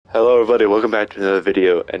Hello everybody, welcome back to another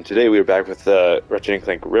video, and today we are back with Ratchet and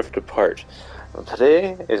Clank Rift Apart.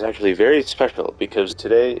 Today is actually very special because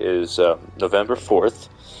today is November 4th,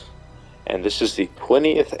 and this is the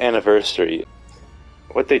 20th anniversary.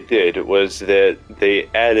 What they did was that they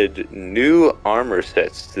added new armor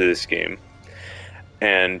sets to this game,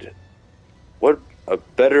 and what a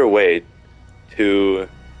better way to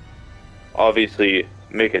obviously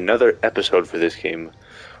make another episode for this game.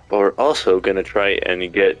 But we're also going to try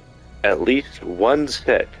and get at least one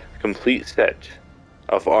complete set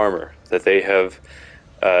of armor that they have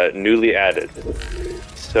newly added.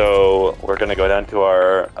 So we're going to go down to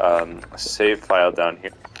our save file down here,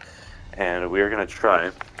 and we're going to try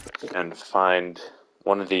and find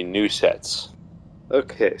one of the new sets.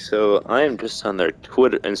 Okay, so I am just on their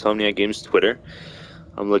Twitter, Insomniac Games Twitter.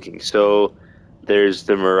 I'm looking. So there's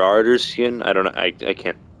the Marauder skin. I don't know. I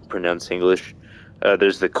can't pronounce English.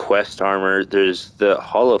 There's the Quest armor. There's the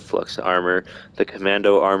Holoflux armor, the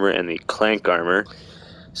Commando armor, and the Clank armor.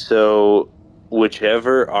 So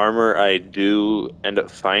whichever armor I do end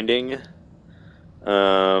up finding,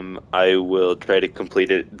 I will try to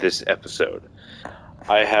complete it this episode.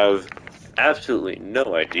 I have absolutely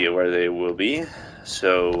no idea where they will be,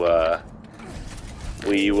 so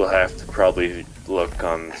we will have to probably look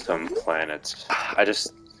on some planets.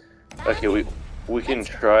 Okay, we can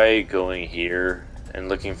try going here and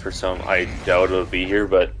looking for some. I doubt it'll be here,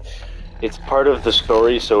 but it's part of the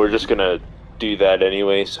story, so we're just gonna do that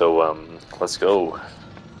anyway. So let's go.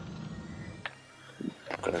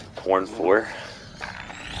 I'm gonna porn 4.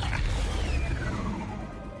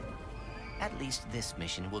 At least this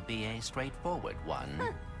mission will be a straightforward one.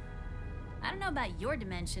 Huh. I don't know about your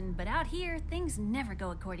dimension, but out here, things never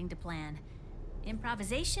go according to plan.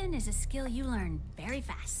 Improvisation is a skill you learn very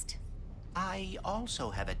fast. I also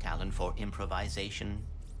have a talent for improvisation.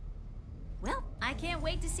 Well, I can't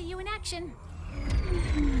wait to see you in action.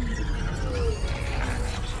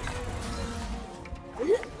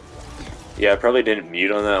 Yeah, I probably didn't mute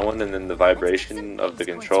on that one, and then the vibration of the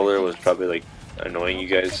controller was probably like annoying you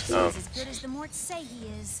guys.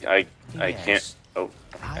 I can't. Oh,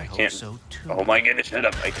 I can't. Oh my goodness, shut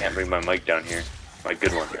up! I can't bring my mic down here. My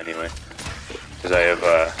good one, anyway, because I have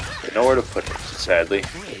nowhere to put it. Sadly.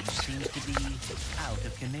 Bridge seems to be out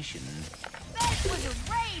of commission. That was a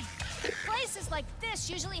raid! Places like this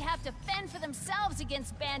usually have to fend for themselves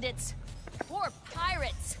against bandits. Or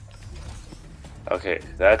pirates. Okay,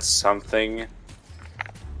 that's something.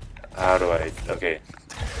 How do I... Okay.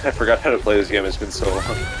 I forgot how to play this game, it's been so long.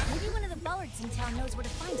 Maybe one of the bullards in town knows where to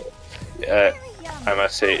find it. I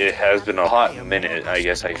must say, it has been a hot minute, I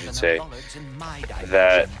guess I should say,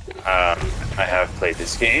 that I have played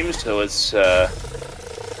this game, so it's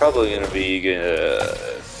probably going to be a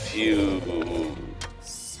few...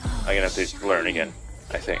 I'm going to have to learn again,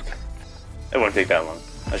 I think. It won't take that long.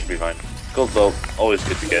 That should be fine. Gold belt, always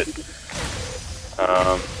good to get.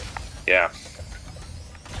 Yeah.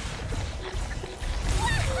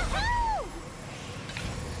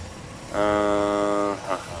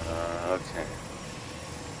 Okay.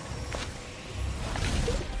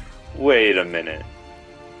 Wait a minute.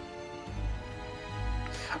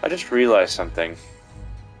 I just realized something.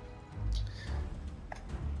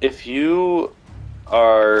 If you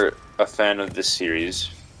are a fan of this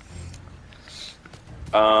series,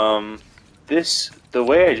 the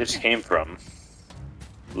way I just came from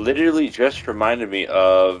literally just reminded me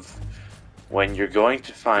of when you're going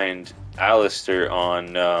to find Alistair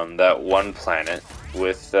on that one planet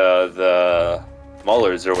with the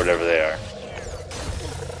Mullards or whatever they are.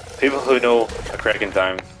 People who know A Crack in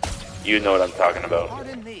Time, you know what I'm talking about.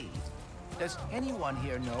 Pardon me. Does anyone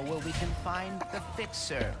here know where we can find the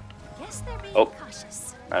Fixer? Guess they're being Oh,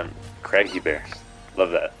 cautious. I'm Craggy Bear.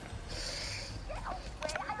 Love that.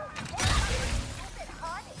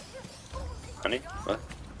 Honey? What?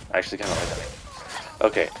 I actually kind of like honey.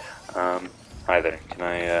 Okay. Hi there. Can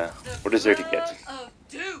I, what is there to get? Of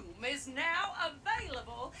Doom is now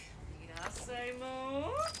available. Need I say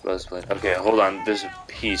more? Buzzblade. Okay, hold on. There's a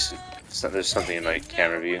piece. There's something in my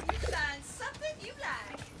camera view. Find something you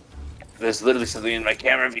like. There's literally something in my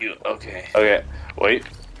camera view. Okay. Okay. Wait.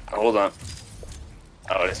 Hold on.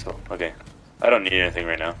 Oh, it's cool. Okay. I don't need anything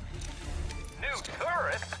right now. New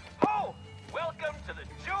tourists? Oh! Welcome to the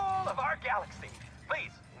jewel of our galaxy.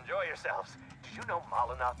 Please, enjoy yourselves. Did you know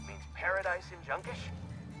Molinoth means paradise in Junkish?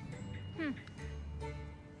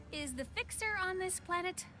 Is the Fixer on this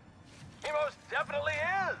planet? He most definitely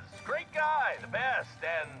is. Great guy, the best,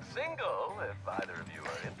 and single, if either of you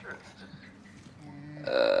are interested.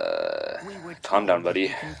 We were Calm down, buddy. we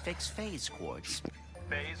can fix phase quartz.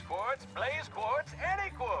 Phase quartz, blaze quartz,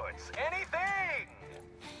 any quartz, anything!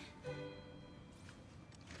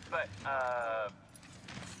 but,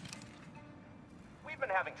 we've been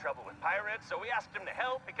having trouble with pirates, so we asked him to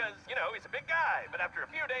help because, you know, he's a big guy. But after a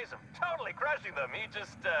few days of totally crushing them, he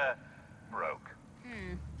just, broke.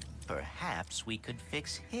 Perhaps we could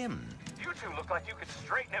fix him. You two look like you could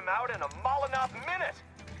straighten him out in a Molotov minute.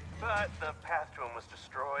 But the path to him was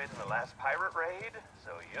destroyed in the last pirate raid,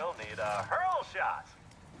 so you'll need a hurl shot.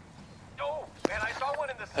 Oh, and I saw one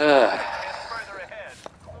in the sky further ahead.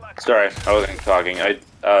 Sorry, I wasn't talking. I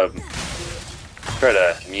try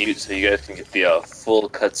to mute so you guys can get the full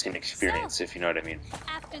cutscene experience, if you know what I mean.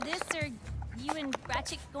 After this, are you and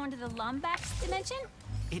Ratchet going to the Lombax dimension?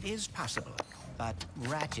 It is possible, but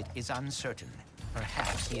Ratchet is uncertain.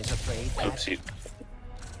 Perhaps he is afraid that... Oopsie.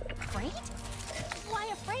 Afraid? Why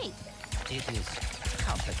afraid? It is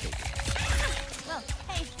complicated. Well,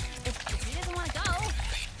 hey, if he doesn't want to go,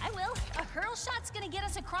 I will. A hurl shot's gonna get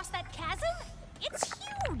us across that chasm? It's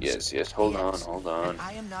huge! Yes, hold on. And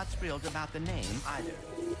I am not thrilled about the name either.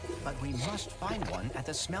 But we must find one at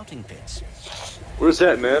the smelting pits. Where's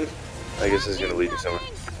that, man? I guess it's gonna lead me somewhere.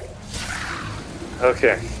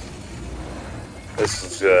 Okay. This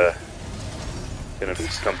is, gonna be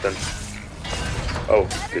something. Oh,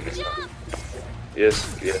 goodness. Yes,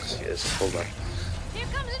 hold on. Here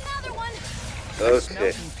comes another one! The Okay.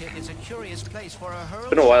 smelting pit is a curious place for a hurl. It's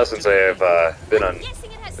been a while since I have, been on,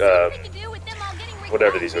 Guessing it has something to do with them all getting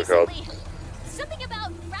whatever these are called. recently. Something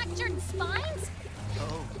about fractured spines?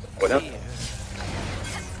 Oh, What now? dear.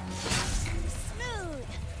 Smooth.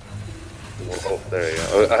 Oh, there you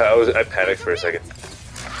go. I panicked for a second.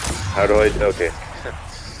 How do I, okay.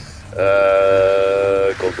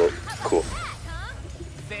 Gold. Cool.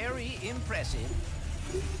 Very impressive.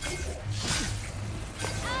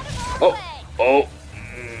 Oh.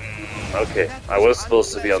 Okay. I was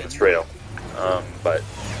supposed to be on the trail. But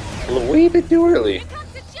a wee bit too early. Here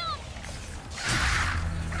comes the jump!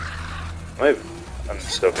 I'm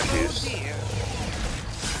so Oh confused. dear.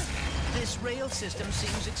 This rail system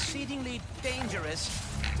seems exceedingly dangerous.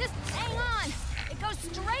 Just hang on. It goes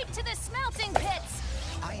straight to the smelting pits.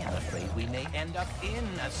 I am afraid we may end up in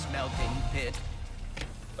a smelting pit.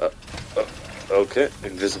 Okay.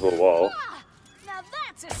 Invisible wall. Ah, now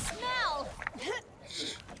that's a smell.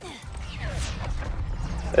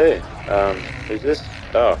 Hey, who's this?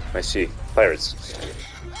 Oh, I see. Pirates.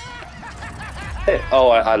 Hey, oh,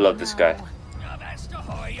 I love this guy.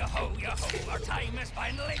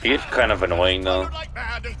 He's kind of annoying though. Like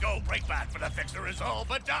bad and go break back for the fixer is all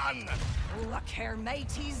but done. Look here,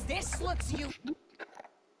 mateys. This looks useful.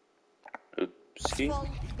 Oopsie.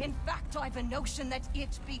 In fact, I've a notion that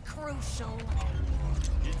it be crucial.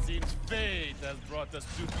 It seems fate has brought us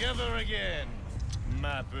together again,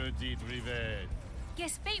 ma petite rivette.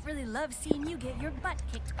 Guess fate really loves seeing you get your butt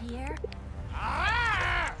kicked, Pierre.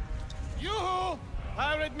 Ah! Yoo-hoo!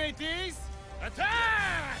 Pirate mateys,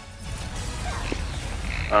 attack!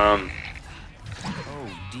 Oh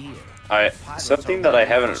dear. Something that I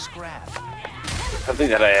haven't, something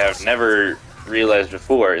that I have never realized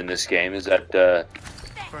before in this game is that,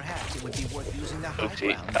 Perhaps it would be worth using the high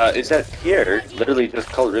oopsie, ground. is that Pierre literally just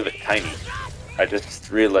called Rivet tiny. I just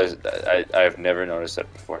realized that I've never noticed that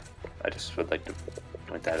before. I just would like to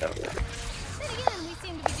point that out. Then again, we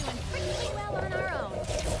seem to be doing pretty well on our own.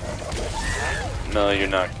 No, you're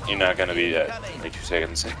not gonna be that in like 2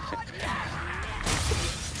 seconds.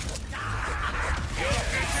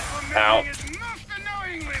 Ow. Is most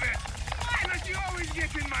annoying with it. Why must you always get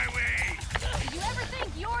in my way? Do you ever think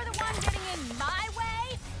you're the one getting in my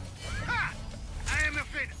way? Ha! I am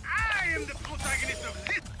afraid I am the protagonist of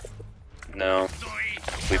this No, story.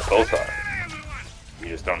 we both are. Everyone, You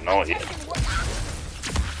just don't know it yet.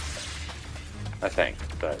 I think,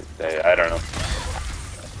 but I don't know.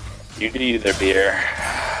 You need either, Pierre.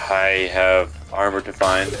 I have armor to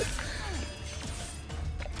find.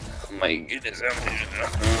 Oh my goodness.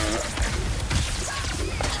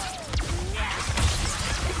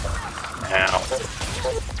 Ow.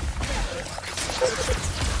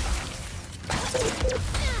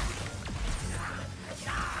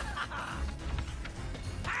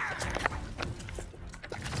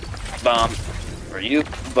 Bomb for you.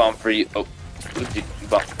 Bomb for you. Oh,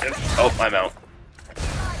 bomb. Oh, I'm out.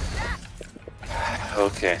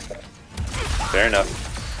 Okay. Fair enough.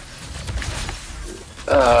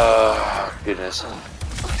 Oh, goodness.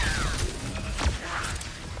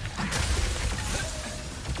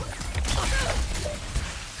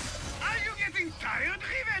 are you getting tired,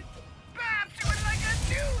 Rivet? Perhaps you would like a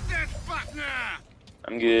new death partner.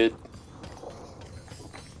 I'm good.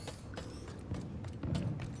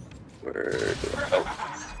 Where? Oh.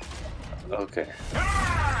 Okay.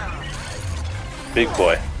 Big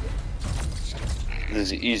boy.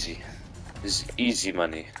 This is easy. This is easy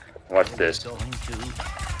money. Watch this. Going to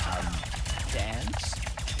dance?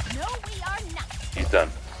 No, we are not. He's done.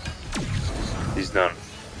 He's done.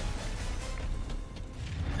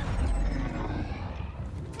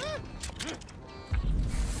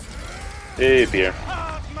 Hey, beer.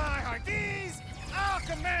 Halt my hearties! Our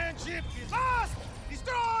command ship is lost!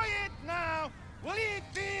 Destroy it now! Will it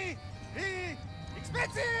be the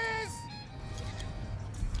expenses?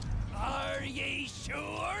 Are ye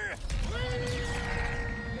sure?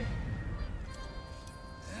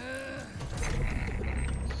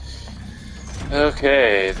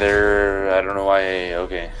 Okay, they're. I don't know why.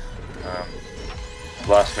 Okay.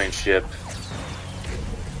 Lost main ship.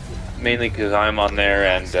 Mainly because I'm on there,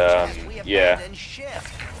 and yeah. Abandoned ship.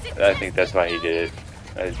 I think that's why he did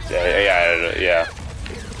it. Yeah.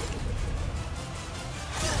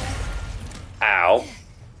 Ow.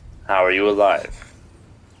 How are you alive?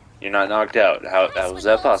 You're not knocked out. How was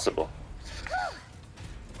that possible?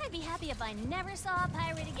 I'd be happy if I never saw a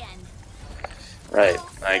pirate again. Right,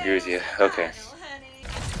 I agree with you. Okay.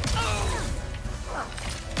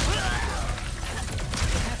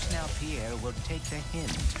 Perhaps now Pierre will take the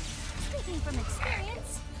hint. Speaking from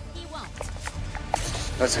experience, he won't.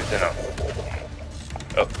 That's good to know.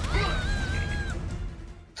 Oh.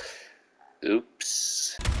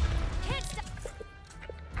 Oops. Can't stop.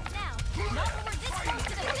 Now, not when we're this close to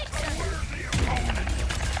the fixer.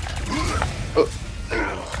 Oh.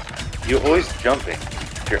 You're always jumping.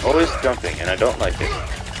 You're always jumping, and I don't like it.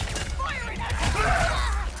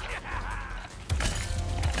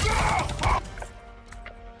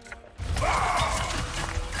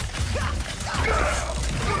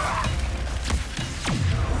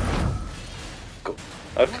 Cool.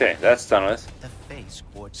 Okay, that's done with. The face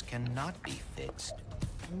quartz cannot be fixed.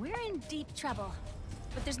 We're in deep trouble.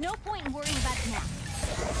 But there's no point in worrying about it now.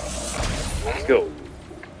 Let's go.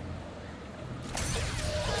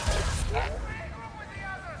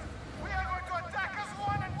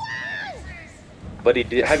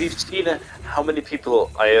 Buddy, have you seen how many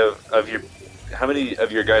people I have of your? How many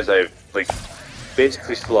of your guys I've like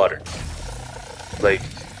basically slaughtered? Like,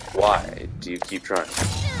 why do you keep trying?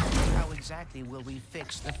 How exactly will we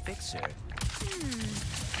fix the fixer? I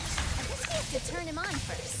guess we have to turn him on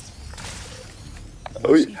first.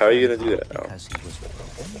 Oh, how are you gonna do that? Oh. Because he was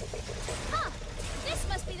broken? Huh! This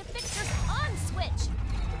must be the fixer's on switch.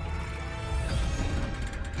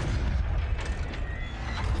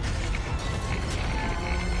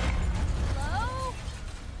 Hello?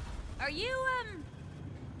 Are you,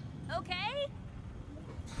 okay?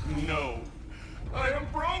 No, I am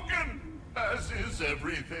broken, as is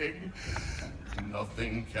everything.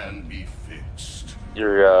 Nothing can be fixed.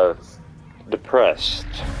 You're depressed,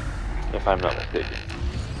 if I'm not mistaken.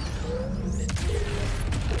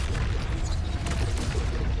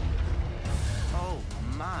 Oh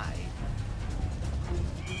my.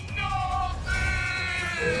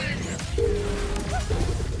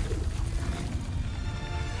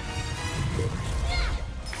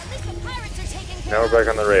 At least the pirates are taken care Now we're back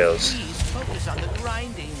on the rails. Please focus on the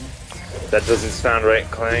grinding. That doesn't sound right,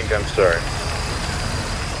 Clank. I'm sorry.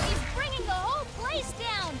 He's bringing the whole place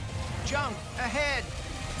down. Jump ahead.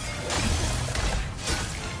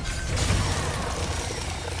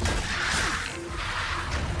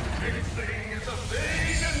 Fixing is a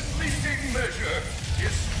vain and fleeting measure.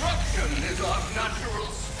 Destruction is our natural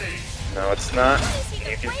state. No, it's not.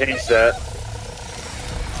 You can change that. I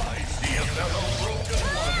see a fellow broken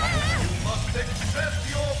one. You must accept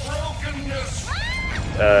your brokenness.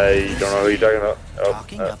 You don't know who you're talking about? Oh,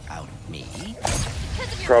 Talking about me?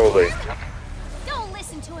 Because of your probably. Don't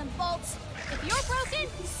listen to him, Bolts. If you're broken,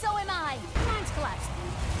 so am I. Mine's collapsed.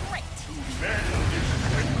 Great. Men is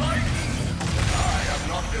enlightened. I am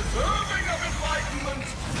not deserving of enlightenment.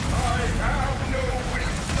 I have no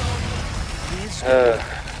wisdom.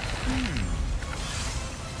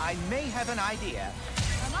 I may have an idea.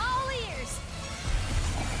 I'm all ears.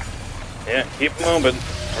 Yeah, keep moving.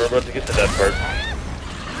 We're about to get to that part.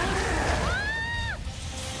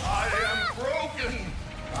 I am broken.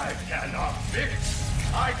 I cannot fix.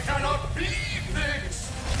 I cannot be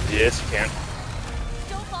fixed. Yes, you can.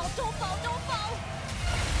 Don't fall, don't fall, don't fall.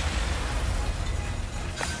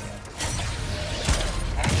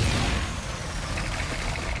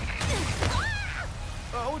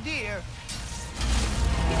 Oh dear.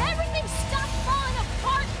 Can everything stop falling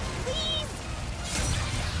apart, please?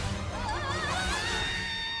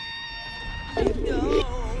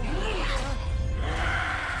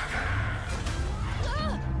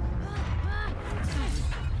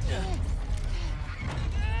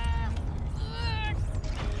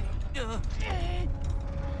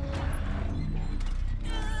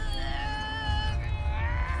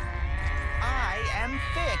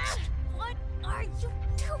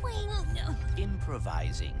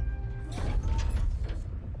 improvising.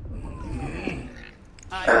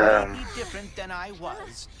 I may be different than I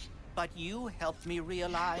was, but you helped me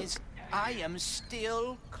realize I am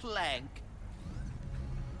still Clank.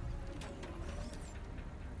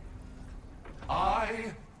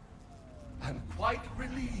 I am quite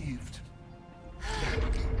relieved.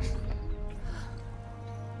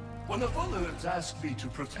 When the Bullards asked me to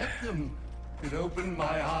protect them, it opened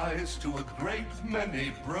my eyes to a great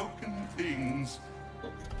many broken things.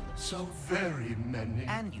 So very many.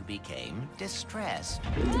 And you became distressed.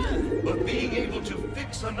 But being able to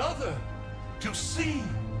fix another, to see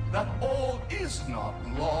that all is not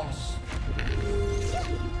lost.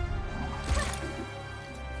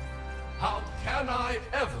 How can I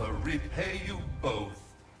ever repay you both?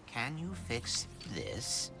 Can you fix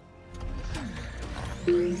this?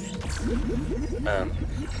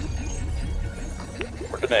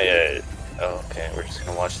 We're gonna, oh, okay, we're just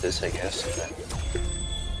gonna watch this, I guess.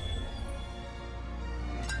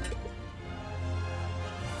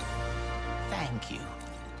 Thank you.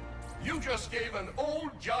 You just gave an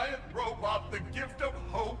old giant robot the gift of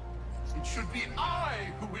hope. It should be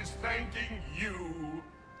I who is thanking you.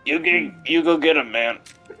 You go get him, man.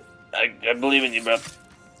 I believe in you, bro.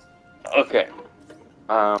 Okay.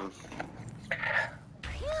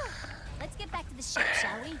 Let's get back to the ship,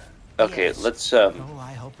 shall we? Okay, Yes. let's, Oh,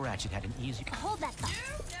 I hope Ratchet had an easy... Hold that thought.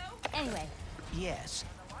 Anyway, Yes.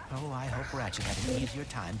 Oh, I hope Ratchet had an easier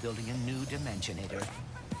time building a new Dimensionator.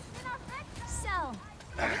 so,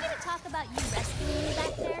 are we gonna talk about you rescuing me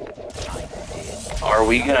back there? are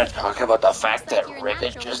we gonna talk about the fact that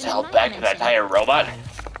Ribbit just held back an entire robot?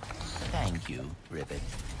 Thank you, Ribbit.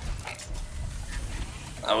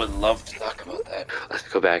 I would love to talk about that. Let's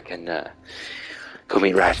go back and, go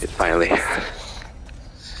meet Ratchet, finally.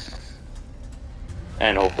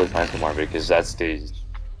 And hopefully find some armor, because that's the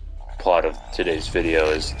plot of today's video,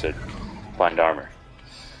 is to find armor.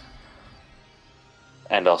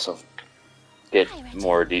 And also get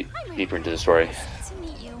more deeper into the story. Nice to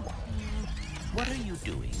meet you. What are you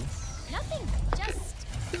doing? Nothing. Just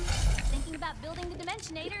thinking about building the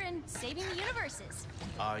Dimensionator and saving the universes.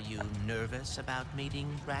 Are you nervous about meeting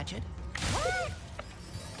Ratchet? What?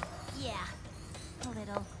 Yeah, a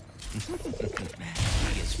little.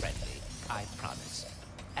 He is friendly, I promise.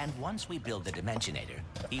 And once we build the Dimensionator,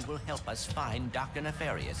 he will help us find Dr.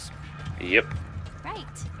 Nefarious. Yep, Right.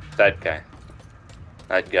 that guy.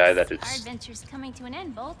 That guy that Our is... adventure's coming to an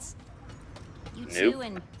end, Bolts. You Nope. two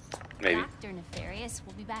and Maybe. Dr. Nefarious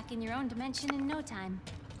will be back in your own dimension in no time.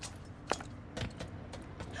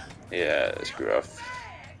 Yeah, screw off,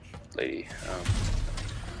 lady.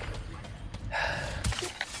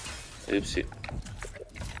 Oopsie.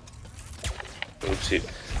 Oopsie.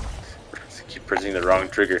 Keep pressing the wrong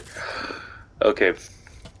trigger. Okay.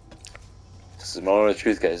 This is the moment of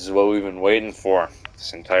truth, guys. This is what we've been waiting for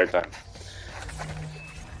this entire time.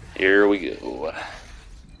 Here we go.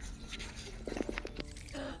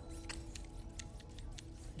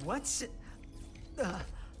 What's it?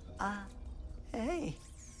 Hey.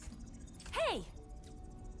 Hey!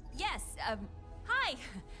 Yes, hi!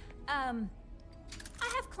 I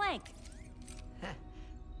have Clank.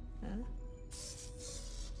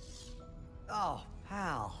 Oh,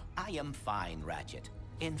 pal. I am fine, Ratchet.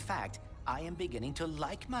 In fact, I am beginning to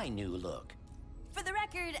like my new look. For the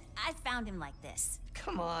record, I found him like this.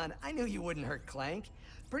 Come on, I knew you wouldn't hurt Clank.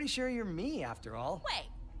 Pretty sure you're me, after all. Wait,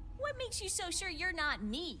 what makes you so sure you're not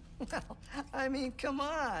me? Well, I mean, come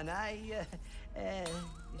on,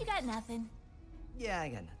 You got nothing. yeah, I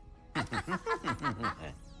got nothing.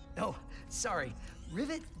 Oh, sorry.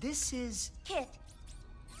 Rivet, this is... Kit,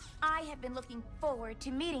 I have been looking forward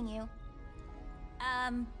to meeting you.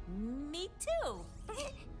 Me too.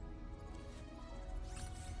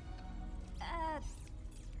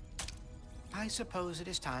 I suppose it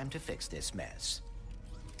is time to fix this mess.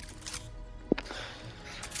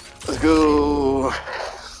 Let's go.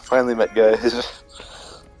 Finally met, guys.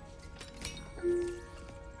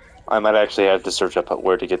 I might actually have to search up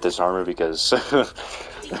where to get this armor because Do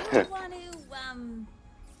you want to,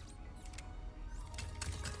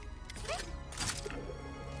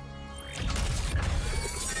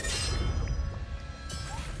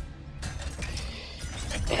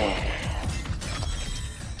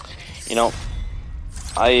 you know,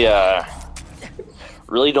 I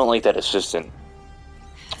really don't like that assistant.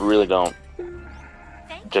 Really don't.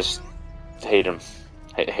 Just hate him.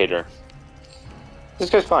 Hate her. This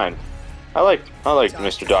guy's fine. I like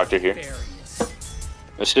Mr. Doctor here.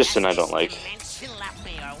 Assistant I don't like.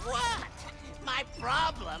 My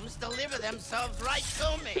problems deliver themselves right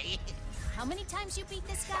to me. How many times you beat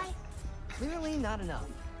this guy? Clearly not enough.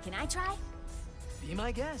 Can I try? Be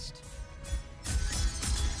my guest.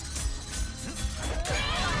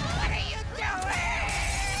 What are you doing?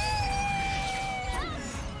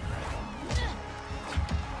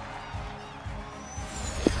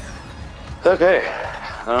 Okay.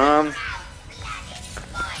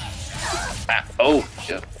 Oh,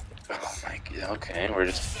 shit. Oh my god. Okay, we're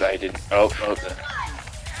just fighting. Oh, okay.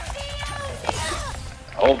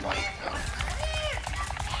 Oh my god.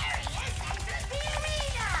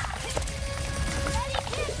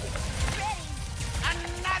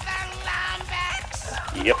 Another Lombax?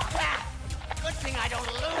 Yep. Good thing I don't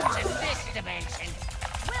lose in this dimension.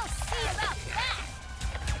 We'll see about that.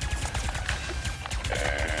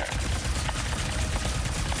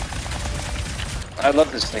 I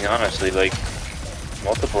love this thing, honestly. Like,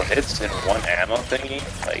 multiple hits in one ammo thingy.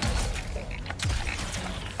 Like,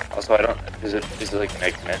 also, I don't. Is it like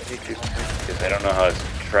magnetic or something? Because I don't know how it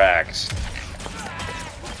tracks.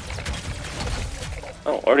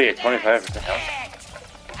 Oh, already at 25% health.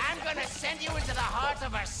 I'm gonna send you into the heart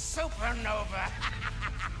of a supernova.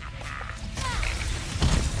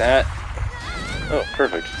 That. Oh,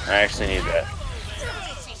 perfect. I actually need that.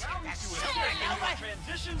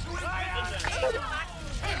 Transitions to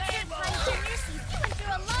went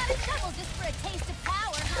through a lot of trouble just for a taste of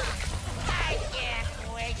power, huh? I can't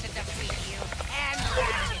wait to defeat you and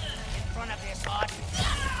Ratchet in front of this audience.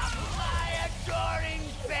 My adoring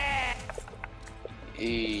fan.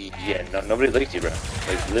 Yeah, no, nobody likes you, bro.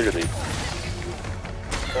 Like, literally.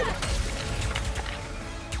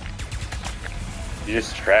 You're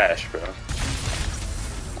just trash, bro.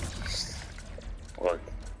 Well,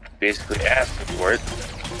 basically asking for it.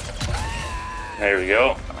 There we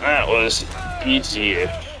go. That was easy.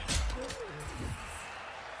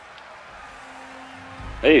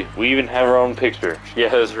 Hey, we even have our own picture. She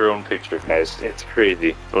has her own picture, guys. It's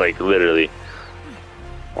crazy. Like, literally.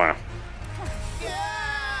 Wow.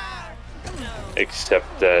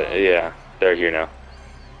 Except that, yeah, they're here now.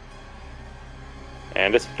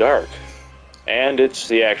 And it's dark. And it's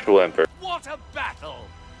the actual Emperor. What a battle!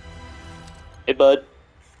 Hey, bud.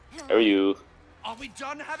 How are you? Are we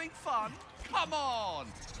done having fun? Come on!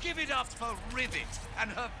 Give it up for Rivet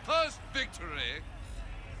and her first victory!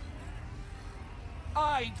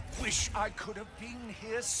 I wish I could have been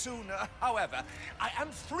here sooner. However, I am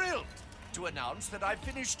thrilled to announce that I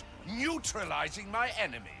finished neutralizing my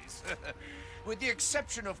enemies. With the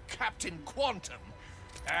exception of Captain Quantum.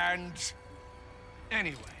 And...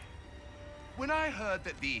 anyway, when I heard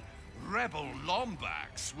that the Rebel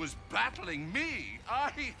Lombax was battling me,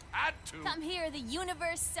 I had to... Come here, the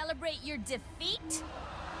universe, celebrate your defeat?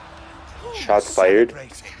 Shots fired.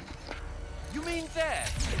 Celebrating? You mean there?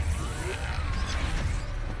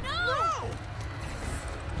 No!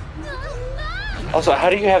 Also, how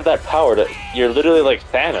do you have that power to... You're literally like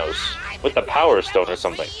Thanos with the Power Stone or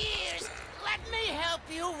something. Let me help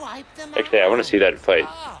you wipe them Actually, I want to see that fight.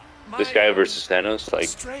 This My guy versus Thanos, like...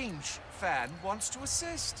 strange fan wants to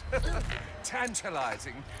assist.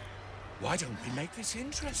 Tantalizing. Why don't we make this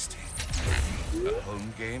interesting? A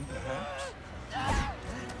home game, perhaps?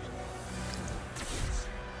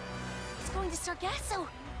 It's going to Sargasso.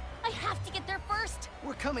 I have to get there first.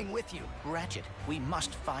 We're coming with you. Ratchet, we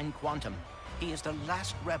must find Quantum. He is the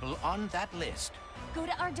last rebel on that list. Go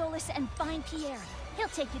to Ardolis and find Pierre. He'll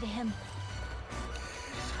take you to him.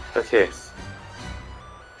 Okay.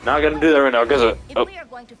 Not gonna do that right now, because If we are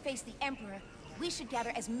going to face the Emperor, we should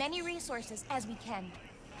gather as many resources as we can.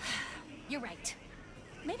 You're right.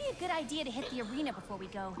 Maybe a good idea to hit the arena before we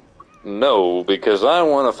go. No, because I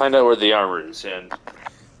want to find out where the armor is, and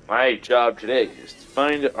my job today is to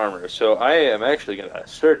find armor. So I am actually gonna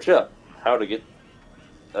search up how to get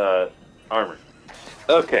armor.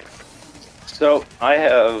 Okay. So I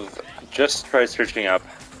have just tried searching up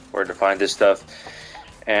where to find this stuff,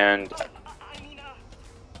 and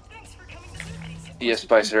yes,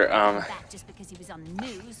 Spicer. Back just because he was on the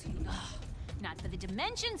news. Ugh. Not for the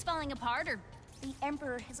dimensions falling apart or... The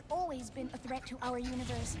Emperor has always been a threat to our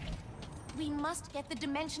universe. We must get the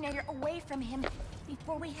Dimensionator away from him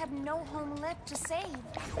before we have no home left to save.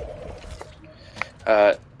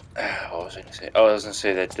 What was I gonna say? Oh, I was gonna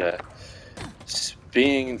say that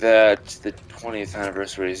being that the 20th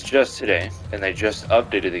anniversary is just today, and they just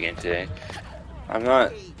updated the game today, I'm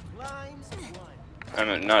not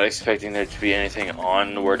expecting there to be anything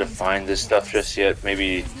on where to find this stuff just yet.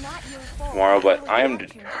 Maybe tomorrow, but I am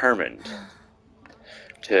determined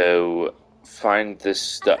to find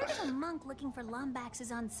this I heard stuff. of a monk looking for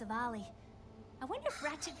Lombaxes on Savali. I wonder if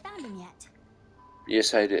Ratchet found him yet.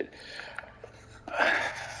 Yes, I did.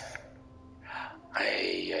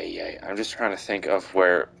 I'm just trying to think of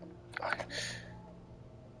where...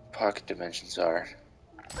 pocket dimensions are.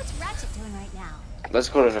 What's Ratchet doing right now? Let's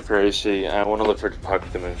go to Nefarious City. I want to look for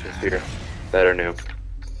pocket dimensions here that are new.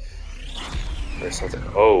 There's something.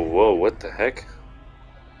 Oh, whoa, what the heck?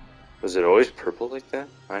 Was it always purple like that?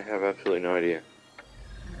 I have absolutely no idea.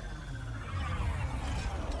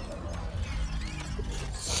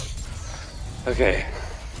 Okay.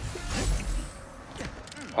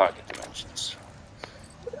 Pocket dimensions.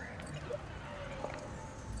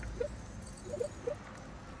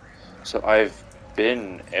 So I've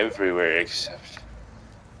been everywhere except...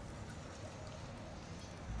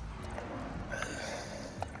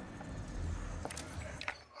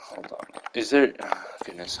 Hold on. Is there... Oh,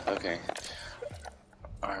 goodness, okay.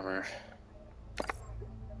 Armor.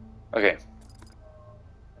 Okay.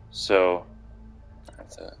 So...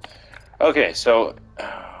 That's a... Okay, so...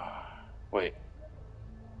 wait.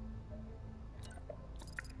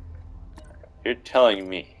 You're telling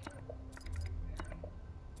me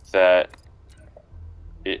that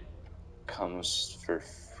it comes for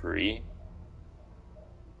free?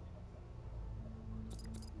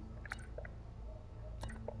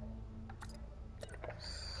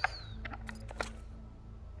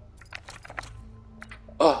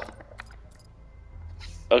 Oh.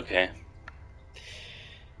 Okay.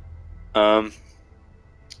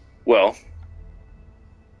 Well,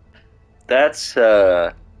 that's,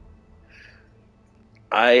 I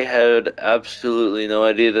had absolutely no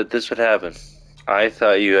idea that this would happen. I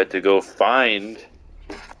thought you had to go find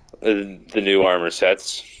the new armor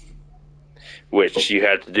sets, which you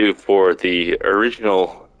had to do for the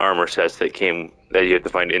original armor sets that you had to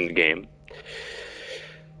find in the game.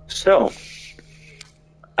 So,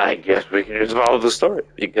 I guess we can just follow the story,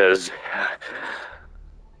 because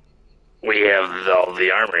we have all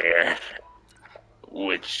the armor here,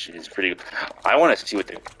 which is pretty good. I want to see what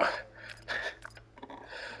they...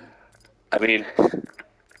 I mean,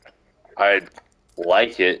 I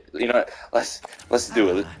like it. You know what? Let's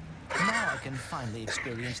do it. Now I can finally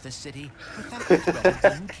experience the city without the threat of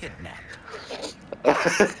being kidnapped.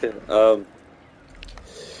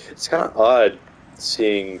 It's kind of odd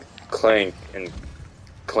seeing Clank and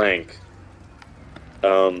Clank.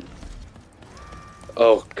 Oh,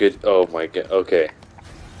 good. Oh my god. Okay.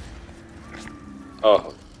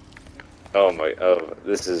 Oh. Oh my. Oh,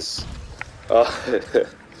 this is. Oh.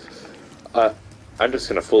 I'm just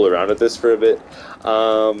gonna fool around with this for a bit.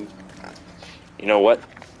 You know what?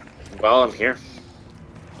 While I'm here,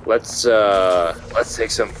 let's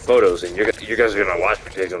take some photos, and you guys are gonna watch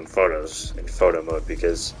me take some photos in photo mode,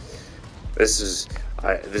 because this is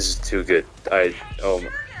too good.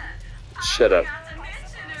 Shut up.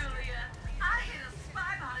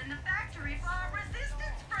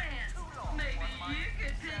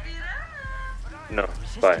 No,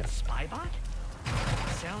 fine. Spybot?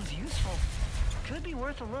 Sounds useful. Could be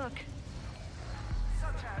worth a look.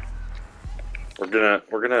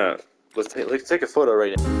 We're gonna let's take a photo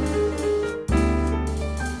right now.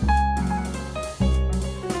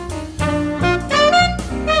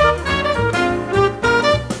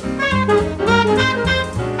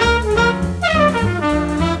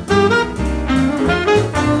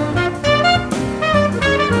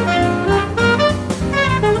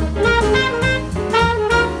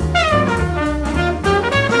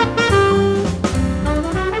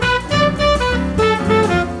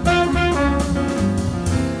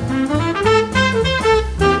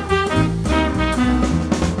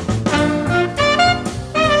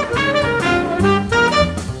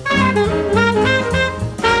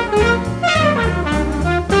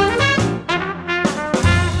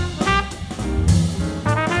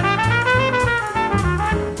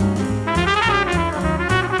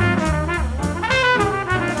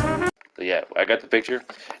 Yeah, I got the picture.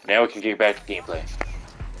 Now we can get back to gameplay.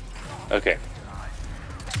 Okay.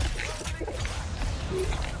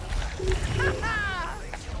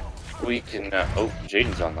 We can, oh,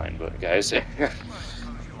 Jaden's online, but guys.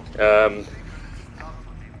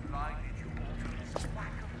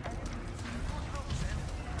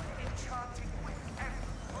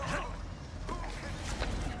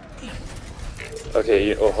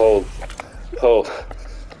 Okay, hold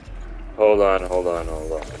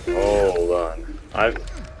on.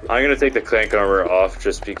 I'm gonna take the Clank armor off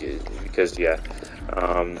just because yeah.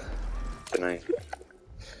 Can I?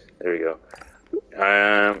 There we go.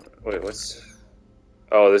 Wait, what's?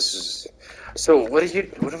 Oh, this is. So what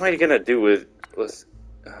am I gonna do with? What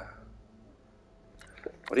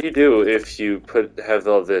do you do if you have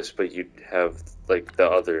all this, but you have like the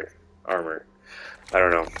other armor? I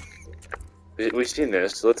don't know. We've seen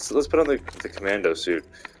this. Let's put on the commando suit.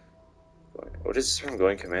 What is this from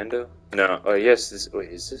Going Commando? No. Oh yes. Wait,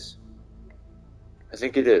 is this? I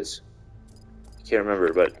think it is. I can't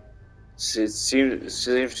remember, but it seems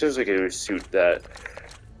like a suit that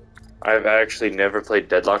I've actually never played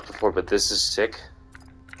Deadlock before, but this is sick.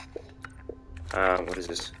 What is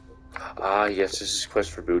this? Ah, yes, this is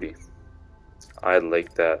Quest for Booty. I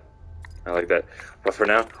like that. I like that. But for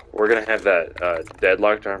now, we're gonna have that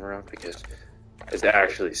Deadlocked armor on because it's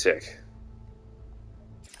actually sick.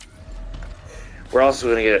 We're also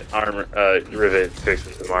gonna get armor, Rivet fixed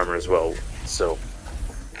with some armor as well. So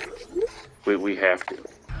we have to.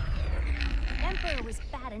 Emperor was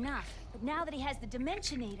bad enough, but now that he has the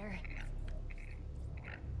Dimensionator,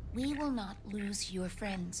 We will not lose your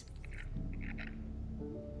friends.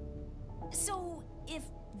 So, if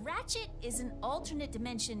Ratchet is an alternate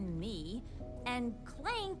dimension me, and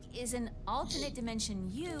Clank is an alternate dimension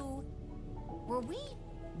you, were we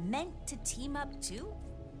meant to team up too?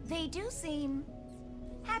 They do seem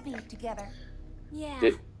happy together.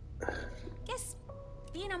 Yeah. Guess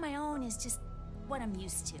being on my own is just what I'm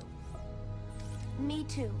used to. Me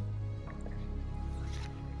too.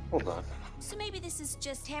 Hold on. So maybe this is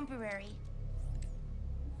just Temporary.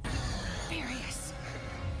 Furious.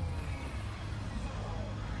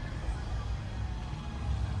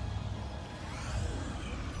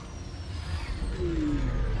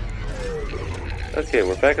 Okay,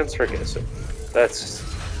 we're back on sarcasm. That's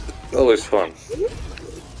always fun.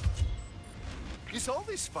 Is all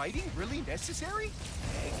this fighting really necessary?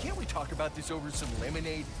 Can't we talk about this over some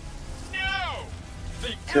lemonade? No!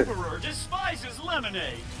 The Emperor despises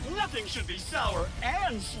lemonade. Nothing should be sour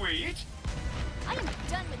and sweet. I am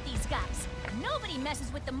done with these guys. Nobody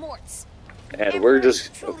messes with the Morts. And we're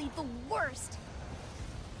just Truly the worst.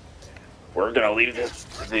 we're gonna leave this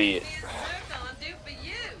to the Gonna do for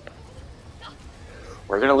you.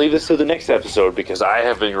 we're gonna leave this to the next episode because I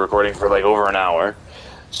have been recording for like over an hour.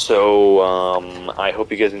 So I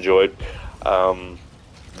hope you guys enjoyed the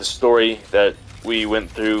story that we went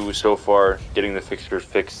through so far, getting the fixtures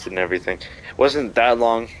fixed and everything. It wasn't that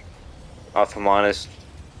long, if I'm honest.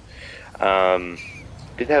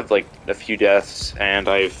 Did have like a few deaths, and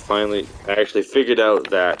I actually figured out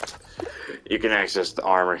that you can access the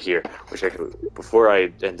armor here. Which before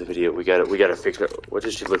I end the video, we gotta fix her. What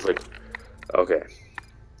does she look like? Okay,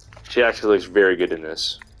 she actually looks very good in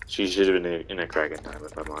this. She should have been in a Kraken time,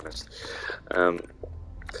 if I'm honest.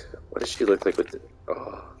 What does she look like with the?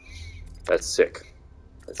 Oh, that's sick.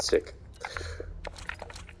 That's sick.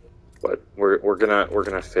 But we're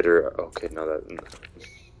gonna fit her. Okay, no, that.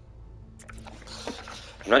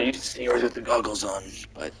 I'm not used to seeing her with the goggles on,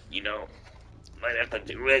 but you know, might have to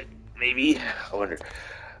do it. Maybe. I wonder.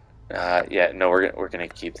 Yeah, no, we're gonna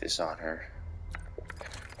keep this on her.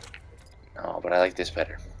 No, but I like this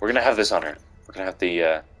better. We're gonna have this on her. We're gonna have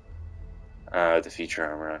the feature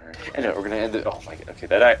armor on her. And we're gonna end it. Oh my god.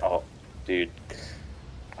 Okay, oh, dude.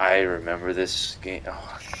 I remember this game.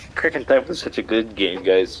 Oh, Kraken Time was such a good game,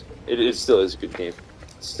 guys. It still is a good game.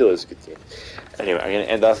 It still is a good game. Anyway, I'm gonna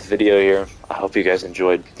end off the video here. I hope you guys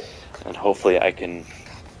enjoyed, and hopefully I can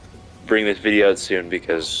bring this video out soon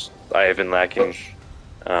because I have been lacking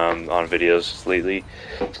on videos lately.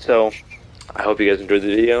 So I hope you guys enjoyed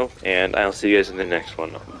the video, and I'll see you guys in the next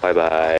one. Bye bye.